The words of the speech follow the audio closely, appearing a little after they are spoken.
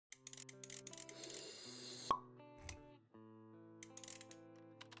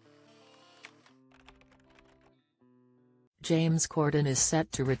James Corden is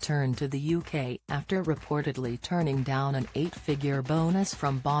set to return to the UK after reportedly turning down an 8-figure bonus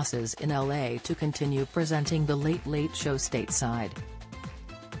from bosses in LA to continue presenting The Late Late Show stateside.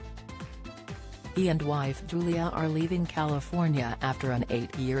 He and wife Julia are leaving California after an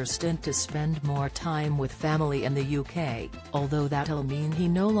 8-year stint to spend more time with family in the UK, although that'll mean he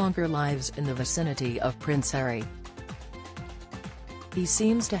no longer lives in the vicinity of Prince Harry. He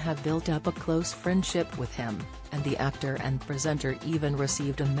seems to have built up a close friendship with him, and the actor and presenter even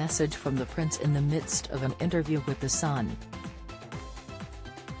received a message from the prince in the midst of an interview with The Sun.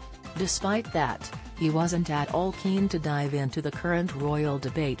 Despite that, he wasn't at all keen to dive into the current royal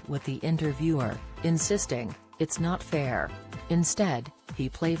debate with the interviewer, insisting, "It's not fair." Instead, he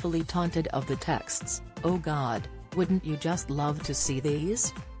playfully taunted of the texts, "Oh God, wouldn't you just love to see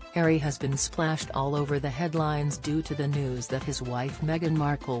these?" Harry has been splashed all over the headlines due to the news that his wife Meghan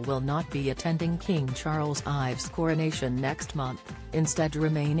Markle will not be attending King Charles I's coronation next month, instead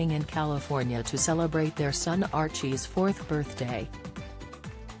remaining in California to celebrate their son Archie's 4th birthday.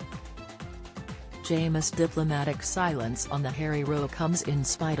 James' diplomatic silence on the Harry row comes in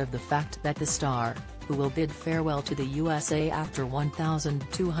spite of the fact that the star, who will bid farewell to the USA after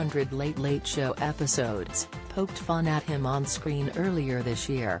 1,200 Late Late Show episodes, poked fun at him on screen earlier this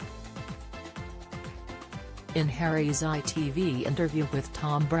year. In Harry's ITV interview with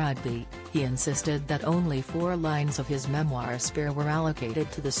Tom Bradby, he insisted that only 4 lines of his memoir Spare were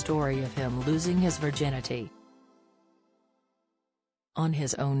allocated to the story of him losing his virginity. On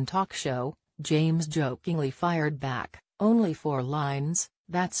his own talk show, James jokingly fired back, "Only 4 lines,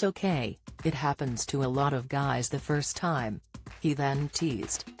 that's okay, it happens to a lot of guys the first time." He then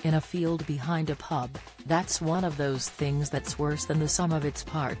teased, "In a field behind a pub, that's one of those things that's worse than the sum of its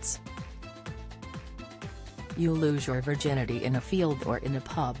parts. You lose your virginity in a field or in a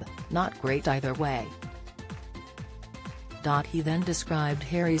pub, not great either way." He then described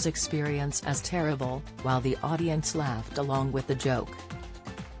Harry's experience as terrible, while the audience laughed along with the joke.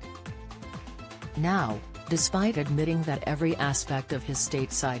 Now, despite admitting that every aspect of his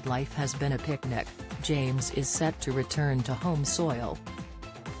stateside life has been a picnic, James is set to return to home soil.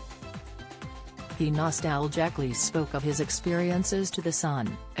 He nostalgically spoke of his experiences to The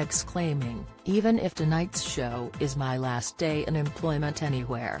Sun, exclaiming, "Even if tonight's show is my last day in employment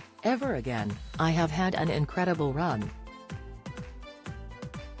anywhere, ever again, I have had an incredible run.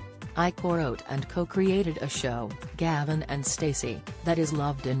 I co-wrote and co-created a show, Gavin and Stacey, that is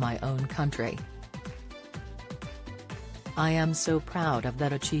loved in my own country. I am so proud of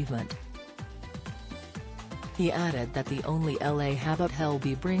that achievement." He added that the only LA habit he'll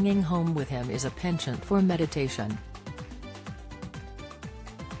be bringing home with him is a penchant for meditation.